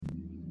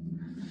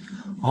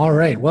All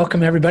right.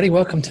 Welcome, everybody.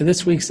 Welcome to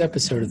this week's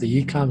episode of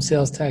the eCom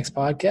Sales Tax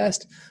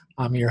Podcast.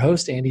 I'm your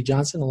host, Andy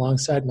Johnson,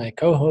 alongside my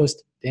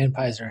co-host, Dan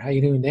Peiser. How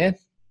you doing, Dan?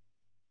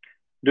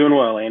 Doing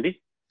well,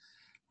 Andy.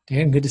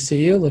 Dan, good to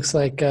see you. Looks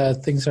like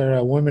things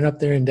are warming up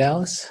there in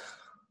Dallas.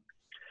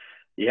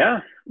 Yeah,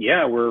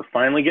 we're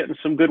finally getting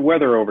some good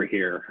weather over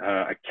here.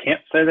 I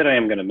can't say that I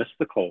am going to miss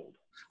the cold.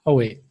 Oh,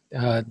 wait.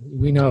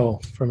 We know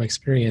from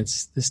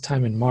experience this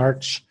time in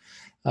March,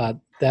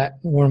 that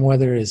warm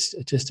weather is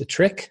just a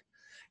trick.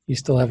 You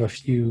still have a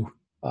few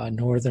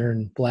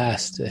northern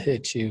blasts to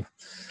hit you.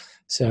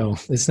 So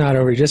it's not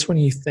over. Just when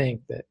you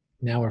think that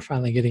now we're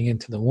finally getting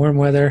into the warm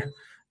weather,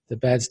 the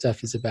bad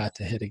stuff is about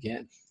to hit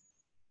again.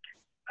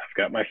 I've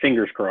got my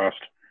fingers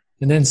crossed.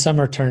 And then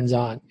summer turns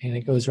on and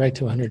it goes right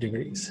to 100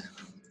 degrees.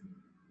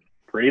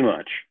 Pretty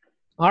much.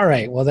 All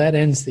right. Well, that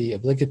ends the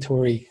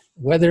obligatory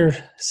weather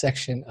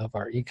section of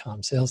our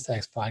eCom Sales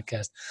Tax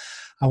Podcast.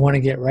 I want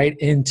to get right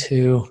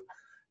into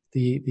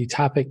the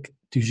topic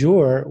du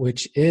jour,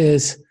 which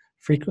is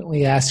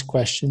frequently asked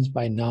questions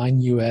by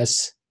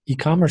non-U.S.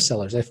 e-commerce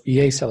sellers,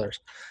 FBA sellers.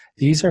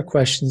 These are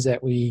questions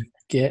that we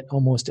get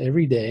almost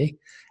every day,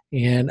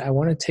 and I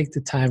want to take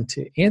the time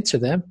to answer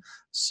them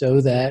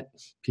so that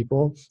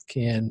people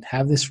can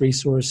have this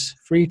resource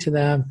free to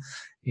them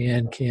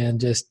and can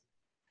just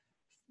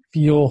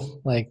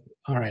feel like,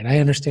 all right, I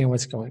understand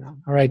what's going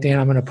on. All right, Dan,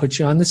 I'm going to put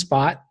you on the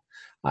spot.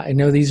 I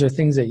know these are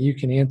things that you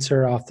can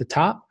answer off the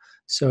top.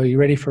 So are you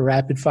ready for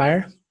rapid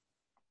fire?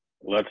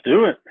 Let's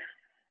do it.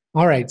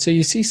 All right. So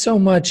you see so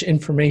much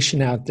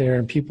information out there,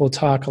 and people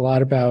talk a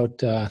lot about,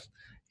 the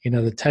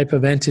type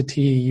of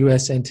entity,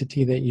 U.S.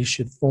 entity that you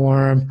should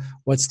form,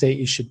 what state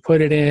you should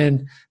put it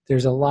in.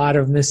 There's a lot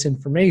of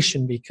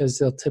misinformation because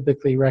they'll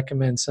typically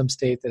recommend some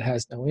state that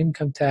has no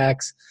income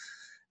tax,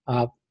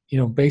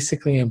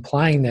 basically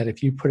implying that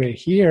if you put it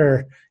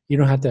here, you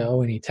don't have to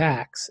owe any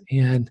tax.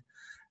 And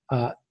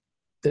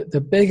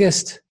the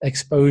biggest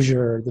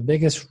exposure, the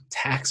biggest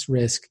tax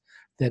risk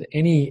that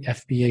any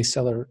FBA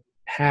seller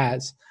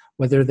has,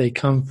 whether they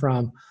come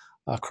from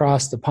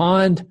across the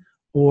pond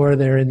or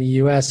they're in the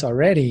U.S.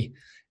 already,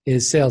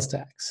 is sales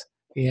tax.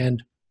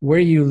 And where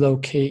you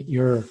locate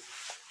your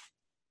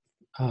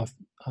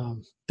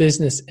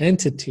business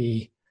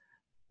entity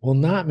will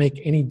not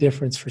make any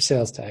difference for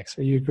sales tax.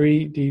 Do you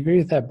agree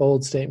with that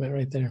bold statement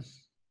right there?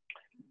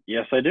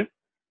 Yes, I do.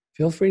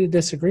 Feel free to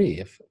disagree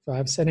if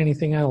I've said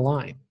anything out of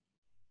line.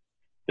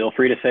 Feel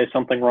free to say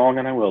something wrong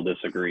and I will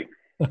disagree.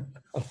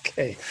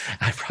 Okay,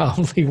 I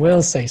probably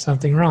will say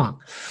something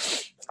wrong.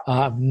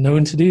 I'm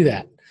known to do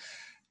that.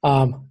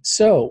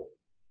 So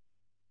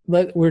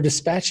we're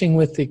dispatching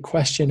with the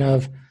question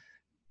of,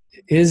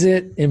 is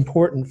it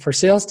important for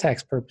sales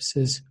tax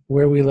purposes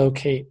where we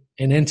locate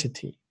an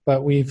entity?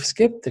 But we've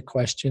skipped the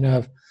question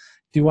of,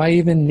 do I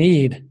even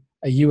need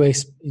a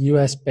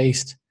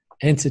U.S.-based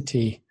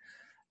entity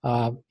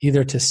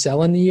either to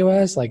sell in the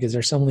U.S.? Like, is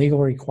there some legal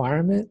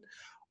requirement?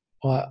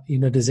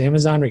 Does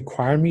Amazon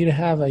require me to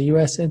have a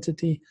U.S.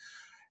 entity?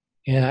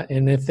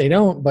 And if they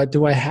don't, but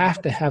do I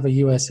have to have a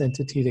U.S.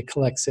 entity to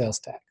collect sales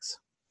tax?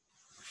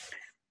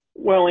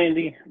 Well,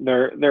 Andy,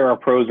 there are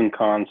pros and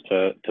cons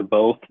to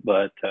both,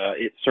 but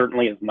it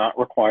certainly is not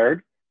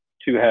required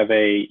to have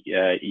a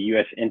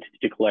U.S. entity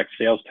to collect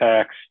sales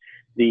tax.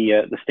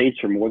 The states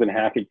are more than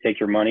happy to take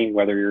your money,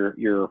 whether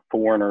you're a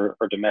foreign or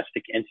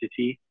domestic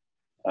entity.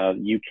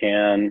 You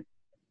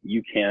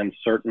can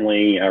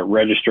certainly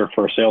register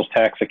for a sales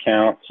tax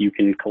account. You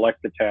can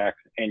collect the tax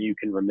and you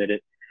can remit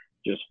it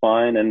just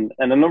fine. And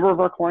a number of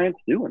our clients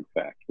do, in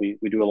fact. We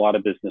do a lot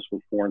of business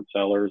with foreign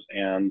sellers,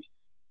 and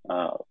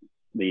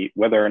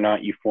whether or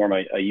not you form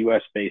a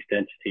U.S.-based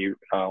entity,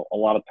 a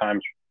lot of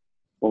times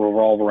will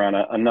revolve around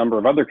a number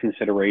of other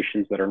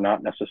considerations that are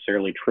not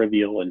necessarily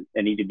trivial and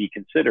need to be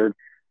considered.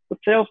 But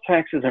sales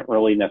tax isn't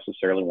really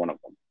necessarily one of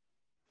them.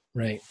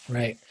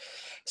 Right.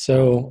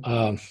 So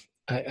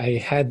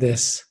I had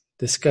this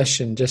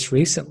discussion just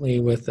recently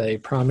with a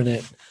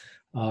prominent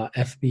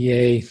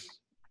FBA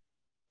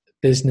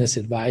business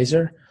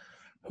advisor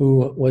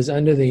who was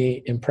under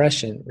the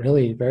impression,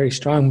 really very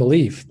strong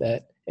belief,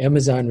 that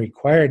Amazon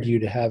required you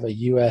to have a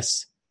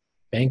U.S.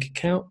 bank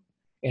account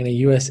and a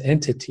U.S.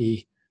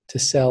 entity to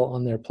sell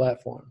on their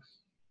platform.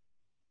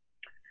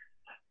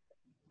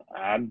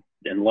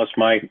 Unless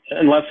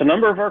a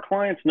number of our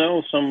clients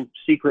know some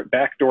secret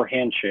backdoor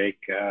handshake,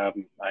 I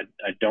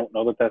don't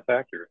know that that's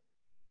accurate.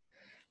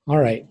 All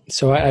right,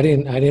 so I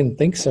didn't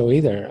think so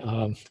either,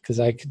 because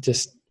I could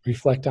just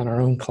reflect on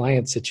our own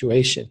client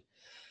situation.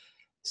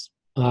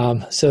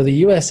 So the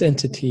U.S.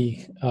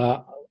 entity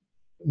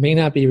may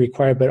not be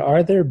required, but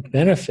are there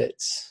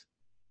benefits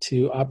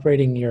to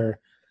operating your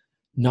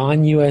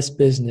non-U.S.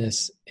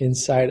 business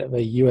inside of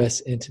a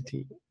U.S.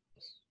 entity?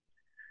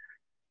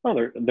 Well,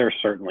 there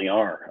certainly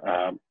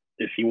are.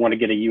 If you want to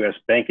get a U.S.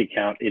 bank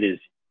account, it is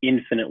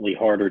infinitely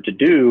harder to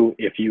do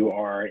if you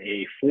are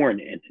a foreign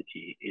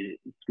entity. It's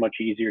much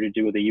easier to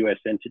do with a U.S.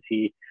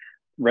 entity.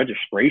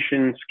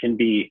 Registrations can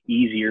be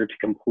easier to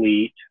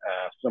complete.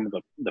 Some of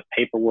the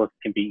paperwork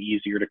can be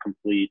easier to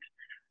complete.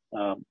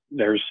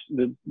 There's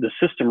the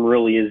system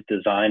really is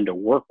designed to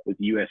work with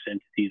U.S.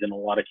 entities in a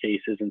lot of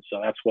cases, and so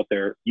that's what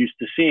they're used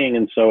to seeing,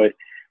 and so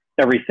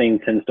everything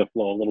tends to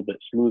flow a little bit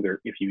smoother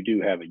if you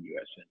do have a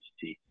U.S.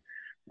 entity.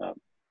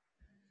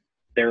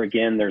 There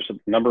again, there's a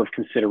number of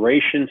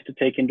considerations to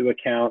take into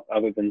account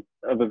other than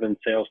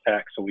sales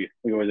tax. So we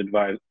always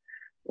advise,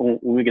 when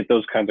we get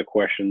those kinds of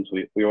questions,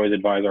 we always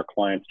advise our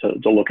clients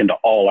to look into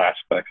all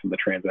aspects of the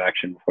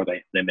transaction before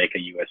they make a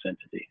U.S.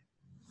 entity.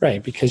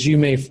 Right, because you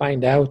may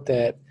find out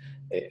that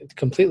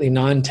completely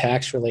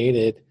non-tax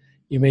related,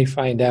 you may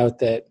find out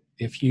that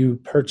if you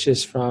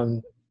purchase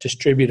from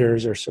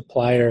distributors or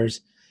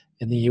suppliers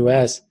in the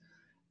U.S.,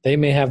 they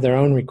may have their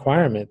own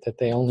requirement that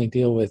they only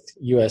deal with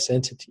U.S.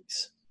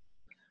 entities.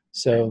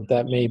 So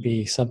that may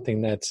be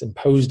something that's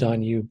imposed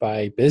on you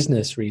by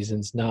business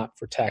reasons, not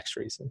for tax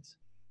reasons.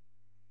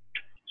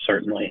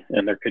 Certainly,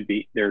 and there could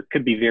be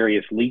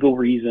various legal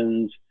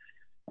reasons.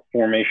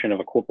 Formation of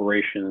a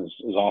corporation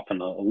is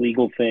often a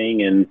legal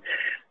thing, and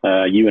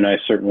you and I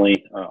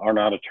certainly are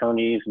not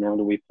attorneys, nor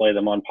do we play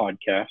them on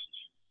podcasts.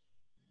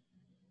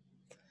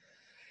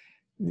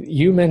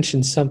 You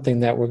mentioned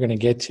something that we're going to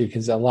get to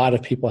because a lot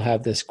of people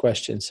have this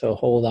question. So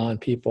hold on,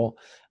 people,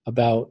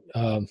 about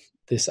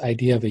this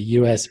idea of a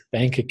U.S.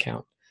 bank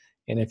account.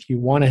 And if you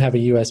want to have a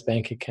U.S.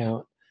 bank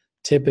account,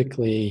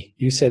 typically,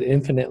 you said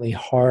infinitely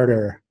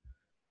harder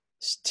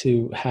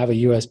to have a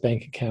U.S.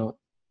 bank account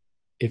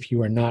if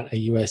you are not a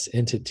U.S.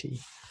 entity.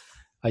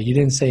 You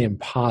didn't say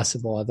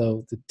impossible,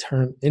 although the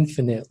term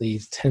infinitely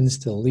tends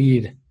to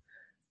lead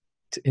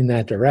in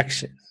that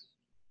direction.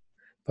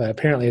 But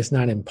apparently it's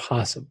not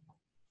impossible.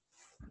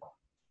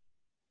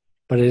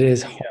 But it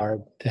is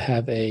hard to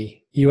have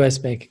a U.S.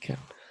 bank account.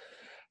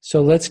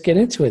 So let's get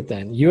into it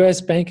then. U.S.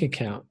 bank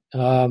account.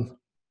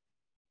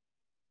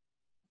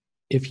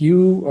 If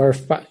you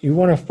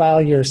want to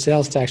file your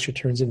sales tax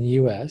returns in the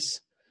U.S.,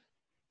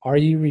 are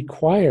you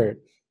required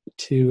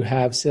to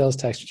have sales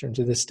tax returns?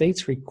 Do the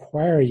states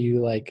require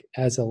you, like,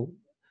 as a,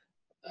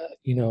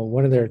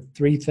 one of their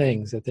three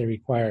things that they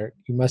require,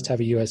 you must have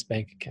a U.S.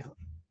 bank account?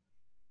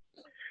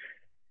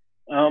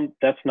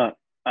 That's not,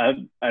 I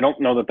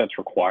don't know that that's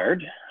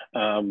required.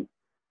 When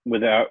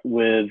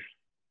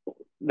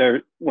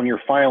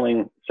you're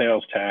filing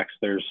sales tax,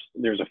 there's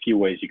a few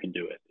ways you can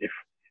do it. If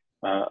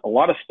a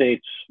lot of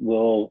states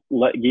will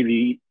give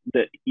you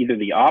either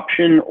the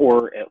option,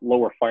 or at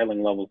lower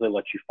filing levels, they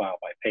let you file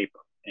by paper.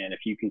 And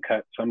if you can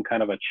cut some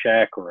kind of a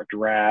check or a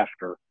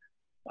draft or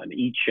an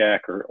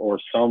e-check or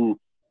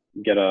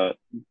get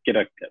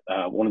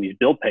one of these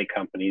bill pay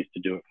companies to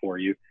do it for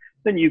you,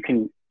 then you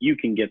can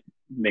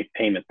make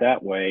payment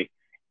that way.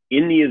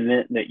 In the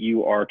event that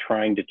you are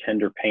trying to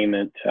tender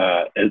payment,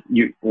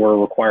 you were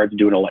required to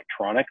do an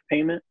electronic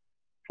payment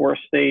for a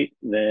state,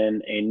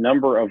 then a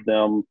number of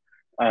them,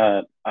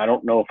 I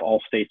don't know if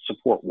all states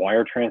support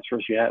wire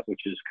transfers yet,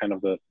 which is kind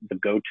of the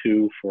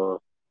go-to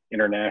for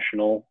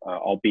international,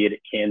 albeit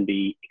it can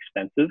be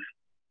expensive.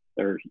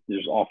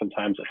 There's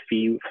oftentimes a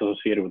fee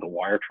associated with a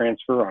wire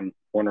transfer on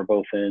one or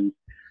both ends.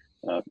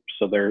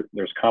 So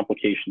there's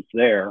complications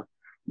there.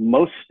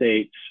 Most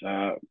states,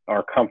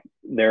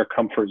 their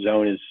comfort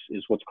zone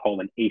is what's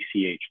called an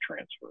ACH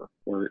transfer,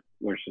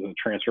 which is a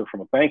transfer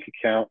from a bank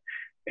account.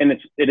 And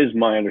it is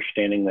my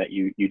understanding that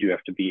you do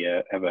have to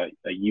have a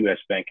U.S.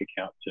 bank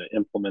account to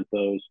implement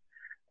those.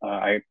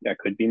 I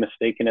could be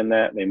mistaken in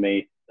that. They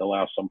may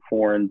allow some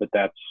foreign, but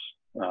that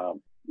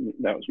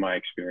was my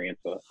experience.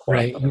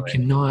 Right. You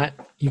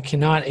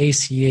cannot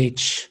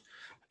ACH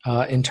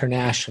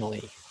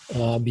internationally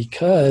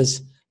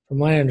because, from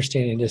my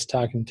understanding, just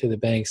talking to the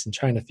banks and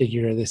trying to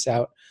figure this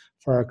out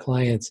for our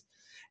clients,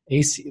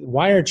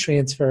 wire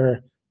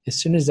transfer, as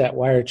soon as that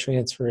wire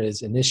transfer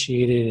is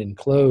initiated and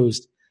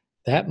closed,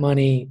 that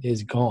money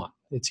is gone.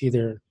 It's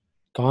either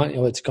gone,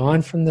 it's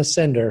gone from the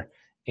sender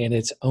and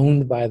it's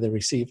owned by the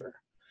receiver.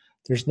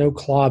 There's no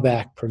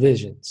clawback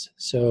provisions.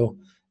 So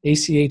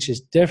ACH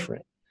is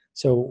different.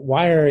 So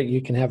wire,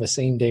 you can have a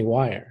same-day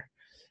wire,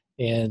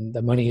 and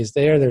the money is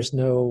there. There's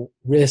no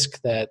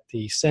risk that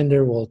the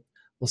sender will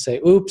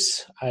say,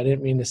 oops, I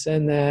didn't mean to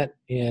send that.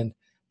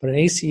 But an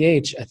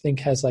ACH, I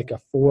think, has like a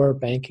 4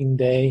 banking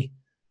day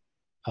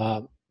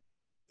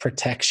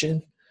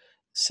protection,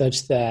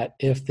 such that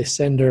if the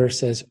sender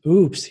says,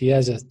 oops, he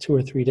has 2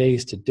 or 3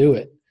 days to do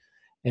it.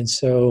 And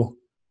so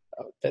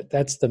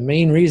that's the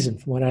main reason,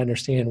 from what I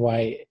understand,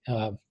 why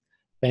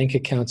bank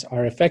accounts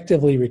are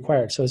effectively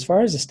required. So as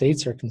far as the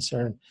states are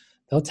concerned,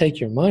 they'll take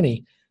your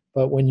money.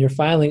 But when you're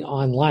filing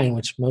online,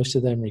 which most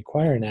of them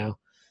require now,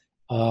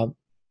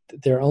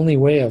 their only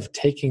way of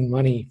taking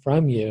money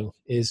from you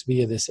is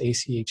via this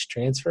ACH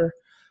transfer.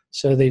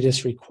 So they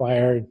just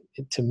require,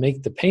 to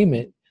make the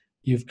payment,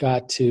 you've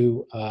got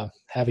to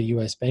have a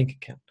U.S. bank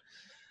account.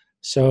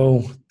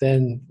 So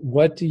then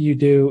what do you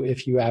do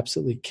if you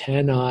absolutely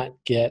cannot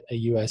get a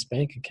U.S.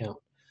 bank account?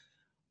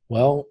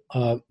 Well,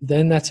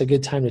 then that's a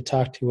good time to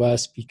talk to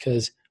us,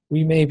 because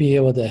we may be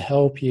able to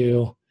help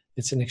you.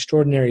 It's an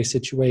extraordinary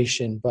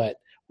situation, but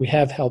we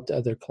have helped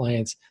other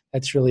clients.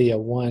 That's really a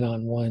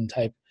one-on-one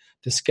type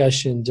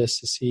discussion,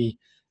 just to see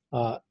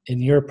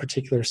in your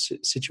particular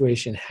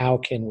situation, how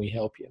can we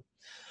help you?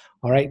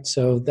 All right,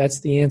 so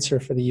that's the answer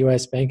for the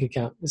U.S. bank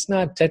account. It's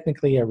not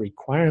technically a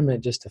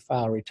requirement just to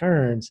file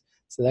returns,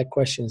 so that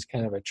question is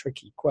kind of a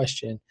tricky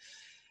question,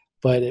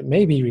 but it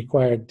may be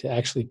required to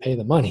actually pay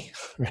the money,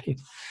 right?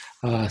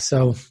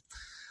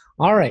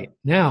 All right,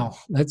 now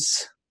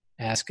let's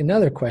ask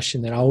another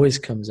question that always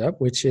comes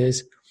up, which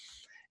is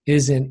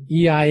an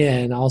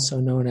EIN, also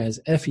known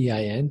as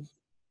FEIN,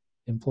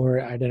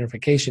 Employer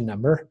Identification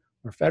Number,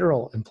 or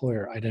Federal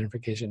Employer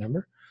Identification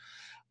Number,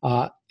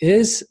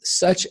 is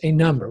such a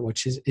number,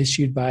 which is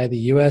issued by the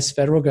U.S.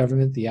 federal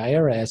government, the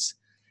IRS,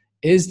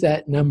 is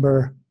that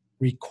number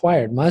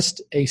required?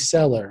 Must a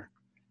seller,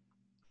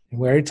 and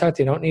we already talked,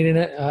 they don't need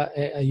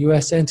a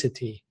U.S.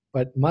 entity,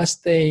 but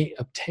must they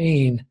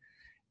obtain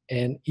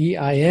an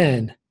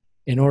EIN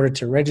in order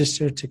to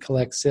register to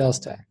collect sales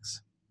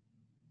tax?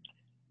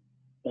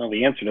 Well,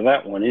 the answer to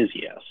that one is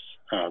yes.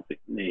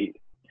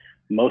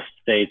 Most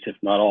states, if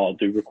not all,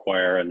 do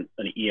require an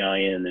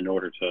EIN in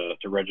order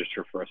to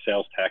register for a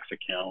sales tax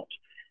account.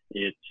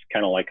 It's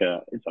kind of like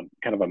it's a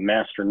kind of a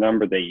master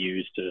number they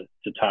use to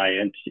tie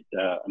an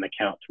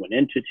account to an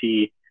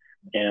entity,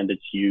 and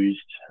it's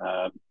used.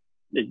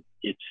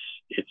 It's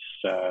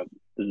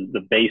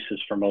the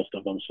basis for most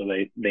of them. So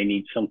they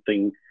need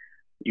something.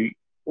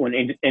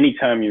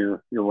 Anytime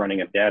you're running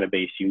a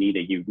database, you need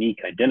a unique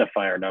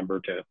identifier number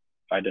to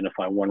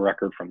identify one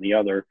record from the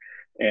other.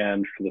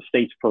 And for the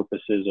state's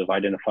purposes of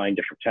identifying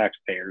different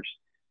taxpayers,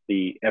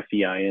 the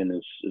FEIN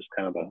is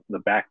kind of the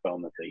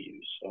backbone that they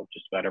use. So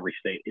just about every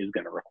state is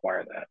going to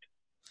require that.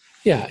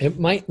 Yeah, it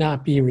might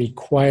not be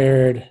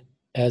required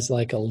as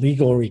like a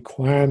legal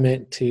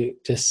requirement to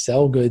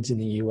sell goods in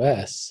the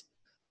U.S.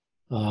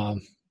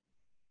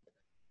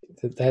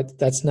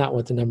 That's not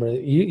what the number.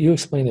 You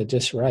explained it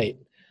just right.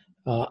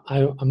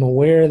 I'm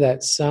aware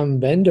that some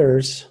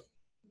vendors,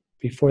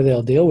 before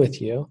they'll deal with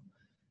you,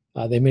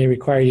 they may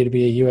require you to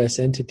be a U.S.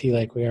 entity,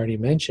 like we already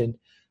mentioned,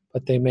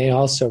 but they may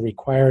also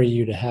require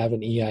you to have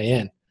an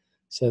EIN.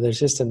 So there's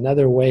just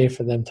another way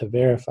for them to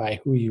verify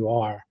who you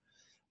are.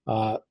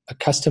 A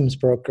customs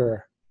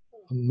broker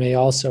may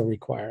also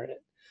require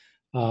it.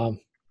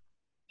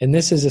 And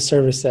this is a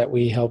service that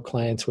we help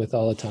clients with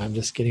all the time,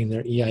 just getting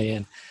their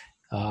EIN.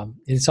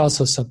 It's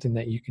also something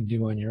that you can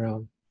do on your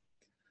own.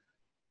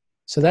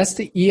 So that's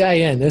the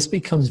EIN. This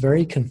becomes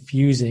very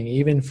confusing,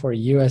 even for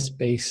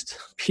US-based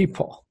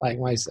people like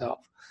myself.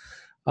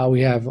 We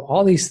have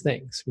all these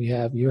things. We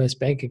have U.S.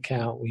 bank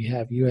account. We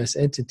have U.S.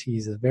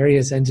 entities, the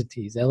various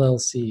entities,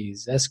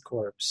 LLCs,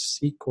 S-corps,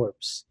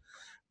 C-corps,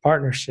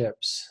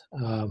 partnerships,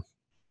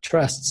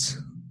 trusts.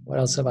 What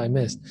else have I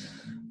missed?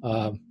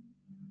 You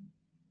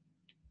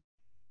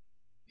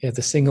have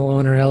the single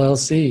owner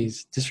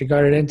LLCs,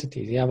 disregarded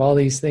entities. You have all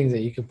these things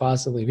that you could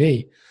possibly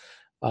be.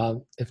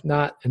 If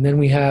not, and then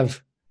we have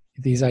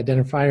these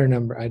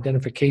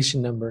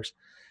identification numbers.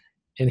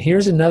 And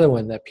here's another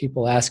one that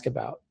people ask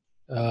about.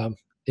 Are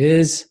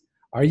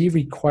you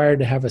required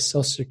to have a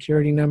social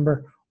security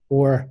number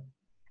or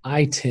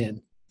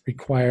ITIN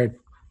required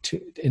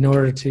in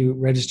order to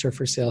register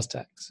for sales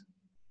tax?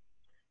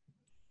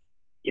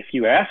 If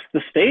you ask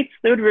the states,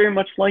 they would very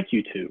much like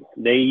you to.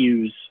 They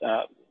use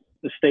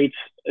the states,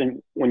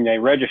 and when they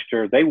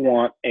register, they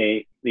want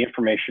the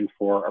information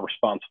for a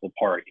responsible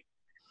party.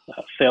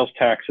 Sales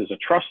tax is a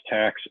trust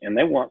tax, and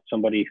they want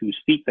somebody whose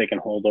feet they can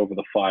hold over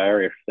the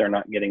fire if they're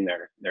not getting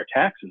their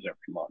taxes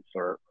every month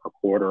or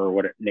quarter,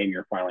 or name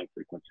your filing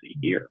frequency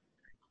here.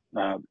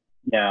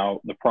 Now,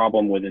 the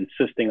problem with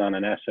insisting on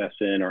an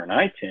SSN or an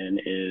ITIN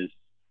is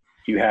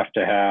you have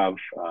to have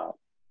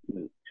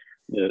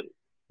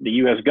the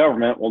U.S.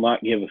 government will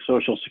not give a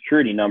social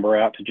security number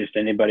out to just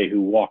anybody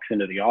who walks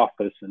into the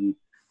office and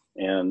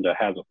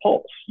has a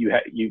pulse.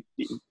 You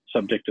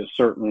subject to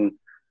certain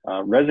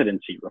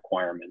residency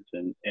requirements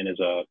and is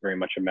very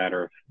much a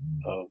matter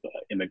of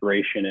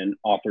immigration and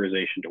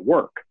authorization to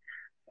work.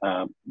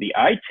 The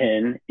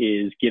ITIN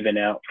is given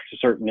out to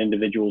certain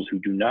individuals who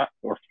do not,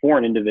 or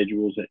foreign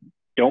individuals that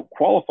don't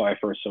qualify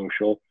for a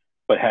social,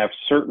 but have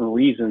certain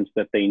reasons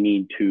that they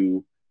need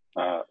to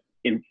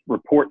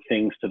report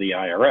things to the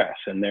IRS.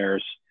 And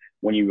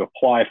when you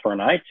apply for an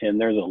ITIN,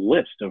 there's a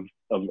list of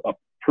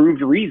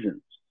approved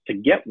reasons to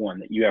get one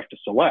that you have to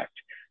select.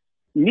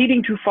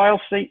 Needing to file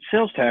state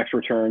sales tax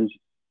returns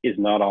is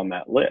not on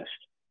that list.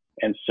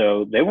 And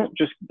so they don't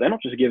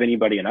just give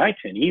anybody an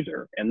ITIN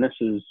either. And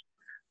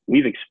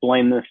we've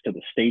explained this to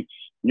the states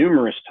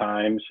numerous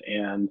times,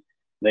 and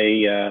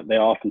they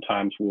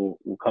oftentimes will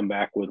come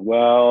back with,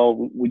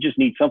 well, we just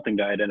need something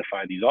to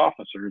identify these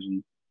officers.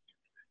 And,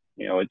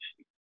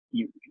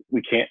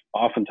 we can't,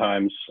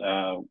 oftentimes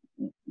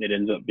it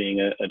ends up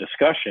being a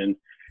discussion.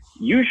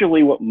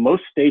 Usually what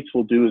most states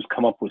will do is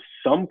come up with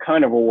some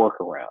kind of a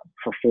workaround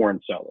for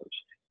foreign sellers.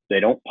 They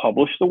don't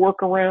publish the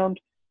workaround.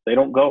 They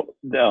don't go,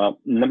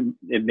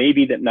 it may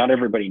be that not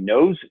everybody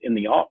knows in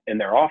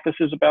their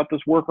offices about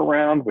this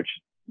workaround, which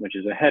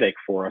is a headache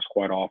for us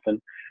quite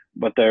often,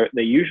 but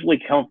they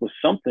usually come up with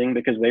something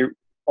because they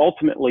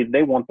ultimately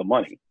want the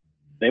money.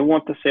 They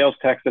want the sales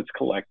tax that's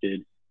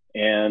collected,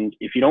 And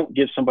if you don't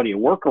give somebody a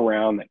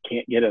workaround that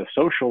can't get a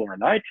social or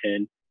an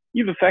ITIN,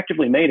 you've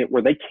effectively made it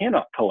where they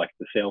cannot collect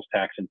the sales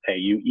tax and pay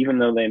you, even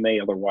though they may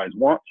otherwise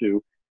want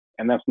to.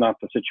 And that's not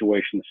the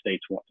situation the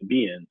states want to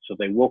be in. So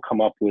they will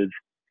come up with,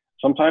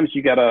 sometimes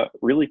you got to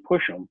really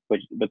push them, but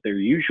there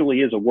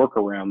usually is a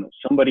workaround that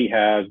somebody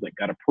has that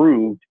got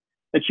approved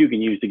that you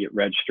can use to get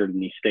registered in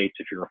these states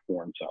if you're a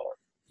foreign seller.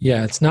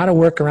 Yeah, it's not a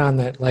workaround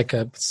that like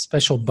a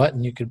special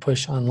button you could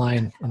push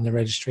online in the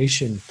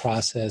registration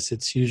process.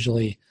 It's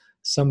usually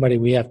somebody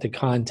we have to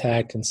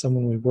contact and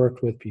someone we've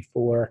worked with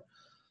before.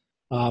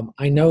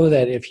 I know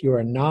that if you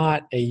are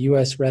not a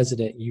U.S.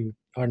 resident, you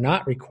are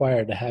not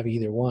required to have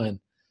either one.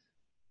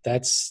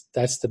 That's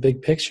the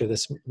big picture.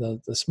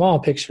 The small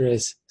picture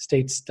is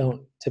states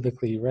don't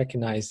typically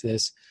recognize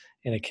this,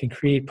 and it can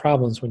create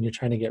problems when you're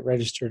trying to get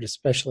registered,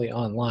 especially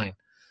online.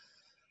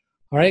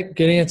 All right,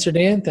 good answer,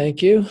 Dan.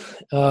 Thank you.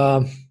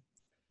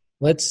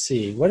 Let's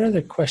see. What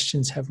other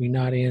questions have we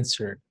not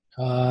answered?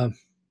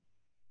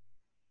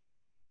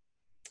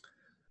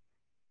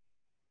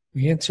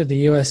 We answered the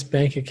U.S.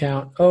 bank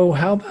account. Oh,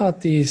 how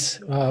about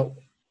these?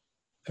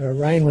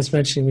 Ryan was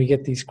mentioning we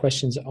get these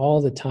questions all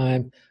the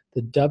time.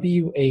 The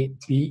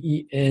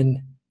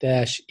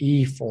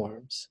W8BEN-E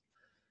forms.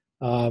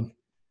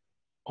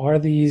 Are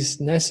these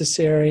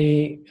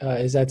necessary?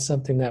 Is that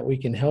something that we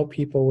can help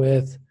people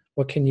with?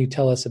 What can you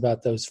tell us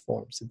about those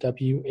forms, the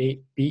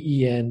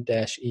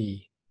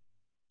W8BEN-E?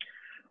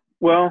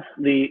 Well,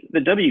 the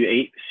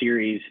W8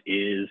 series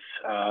is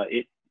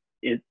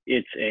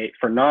it's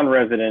for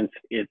non-residents.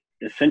 It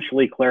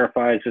essentially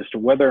clarifies as to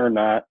whether or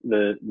not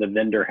the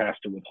vendor has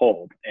to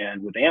withhold.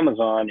 And with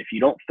Amazon, if you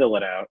don't fill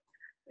it out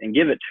and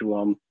give it to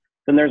them,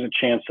 then there's a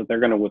chance that they're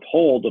going to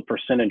withhold a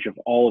percentage of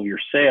all of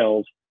your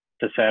sales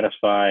to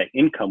satisfy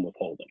income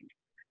withholding.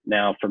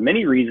 Now, for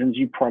many reasons,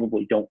 you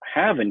probably don't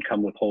have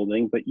income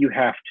withholding, but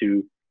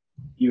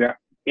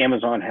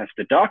Amazon has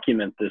to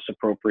document this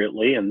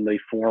appropriately, and the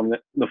form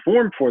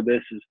for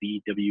this is the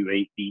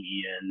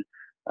W8BEN.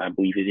 I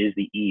believe it is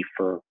the E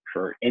for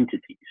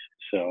entities.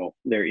 So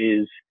there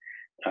is,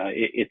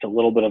 it's a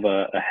little bit of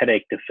a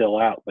headache to fill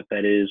out, but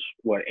that is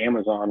what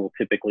Amazon will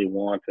typically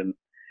want and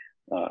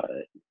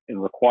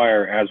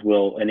require, as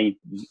will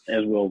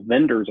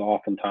vendors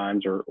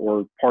oftentimes,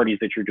 or parties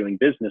that you're doing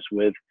business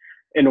with,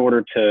 in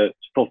order to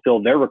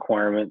fulfill their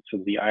requirements, so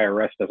the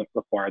IRS doesn't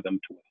require them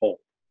to withhold.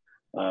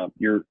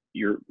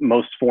 Your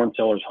most foreign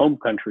sellers' home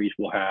countries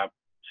will have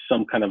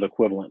some kind of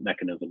equivalent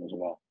mechanism as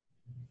well.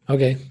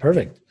 Okay,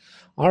 perfect.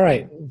 All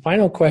right,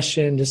 final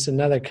question, just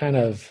another kind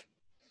of,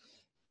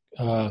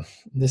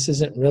 this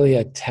isn't really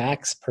a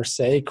tax per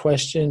se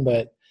question,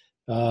 but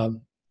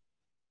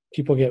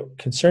people get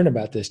concerned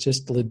about this,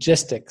 just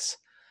logistics.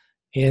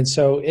 And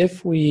so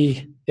if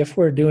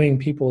we're doing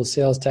people's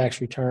sales tax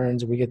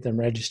returns, we get them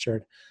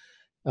registered,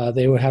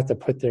 they would have to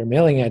put their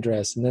mailing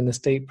address, and then the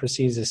state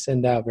proceeds to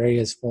send out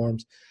various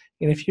forms.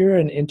 And if you're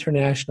an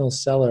international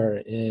seller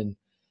in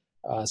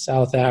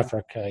South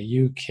Africa,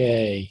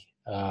 UK,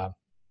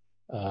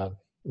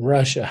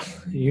 Russia,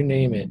 you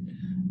name it,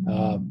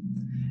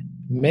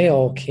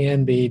 mail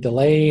can be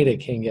delayed, it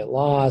can get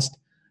lost.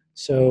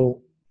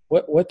 So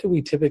what do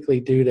we typically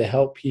do to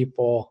help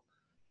people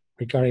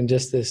regarding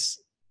just this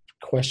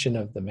question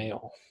of the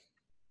mail?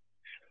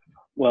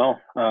 Well,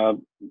 to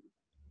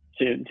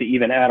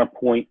even add a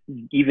point,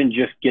 even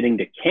just getting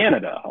to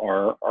Canada,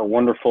 our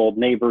wonderful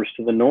neighbors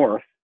to the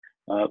north,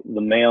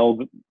 the mail,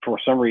 for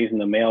some reason,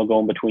 the mail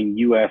going between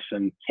U.S.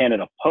 and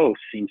Canada Post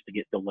seems to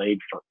get delayed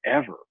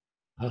forever.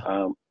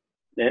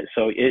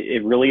 So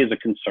it really is a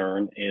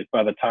concern.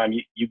 By the time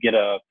you get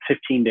a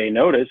 15-day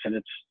notice and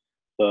it's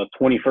the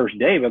 21st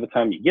day by the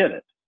time you get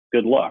it,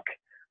 good luck.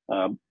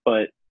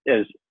 But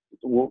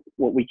what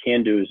we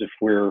can do is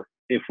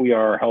if we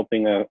are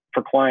helping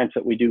for clients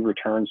that we do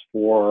returns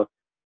for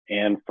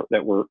and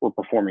that we're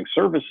performing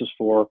services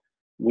for,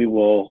 we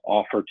will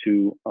offer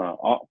to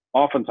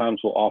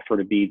oftentimes we'll offer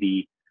to be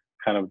the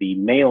kind of the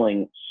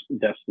mailing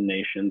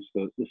destinations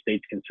the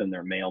states can send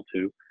their mail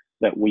to,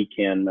 that we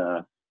can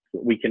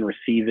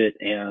receive it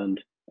and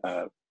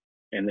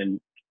then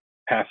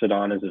pass it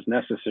on as is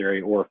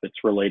necessary, or if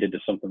it's related to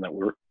something that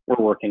we're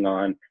working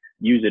on,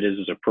 use it as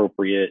is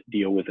appropriate,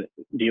 deal with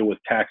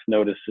tax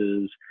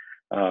notices.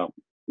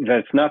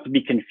 That's not to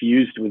be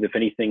confused with if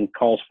anything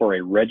calls for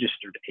a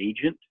registered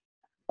agent.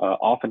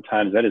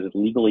 Oftentimes that is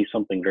legally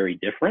something very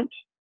different,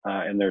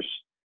 and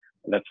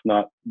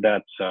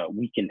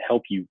we can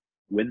help you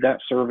with that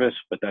service,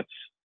 but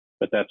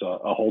that's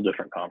a whole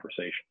different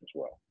conversation as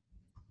well.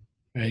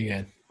 Very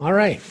good. All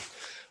right.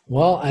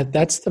 Well,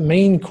 that's the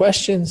main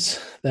questions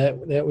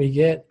that we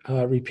get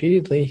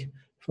repeatedly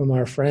from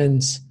our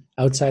friends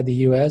outside the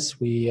U.S.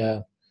 We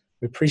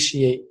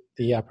appreciate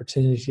the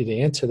opportunity to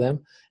answer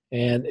them.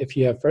 And if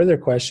you have further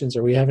questions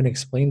or we haven't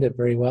explained it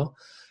very well,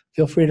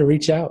 feel free to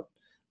reach out.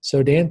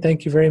 So, Dan,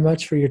 thank you very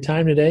much for your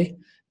time today.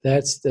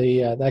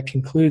 That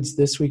concludes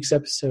this week's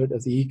episode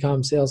of the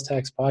eCom Sales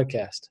Tax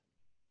Podcast.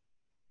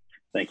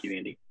 Thank you,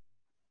 Andy.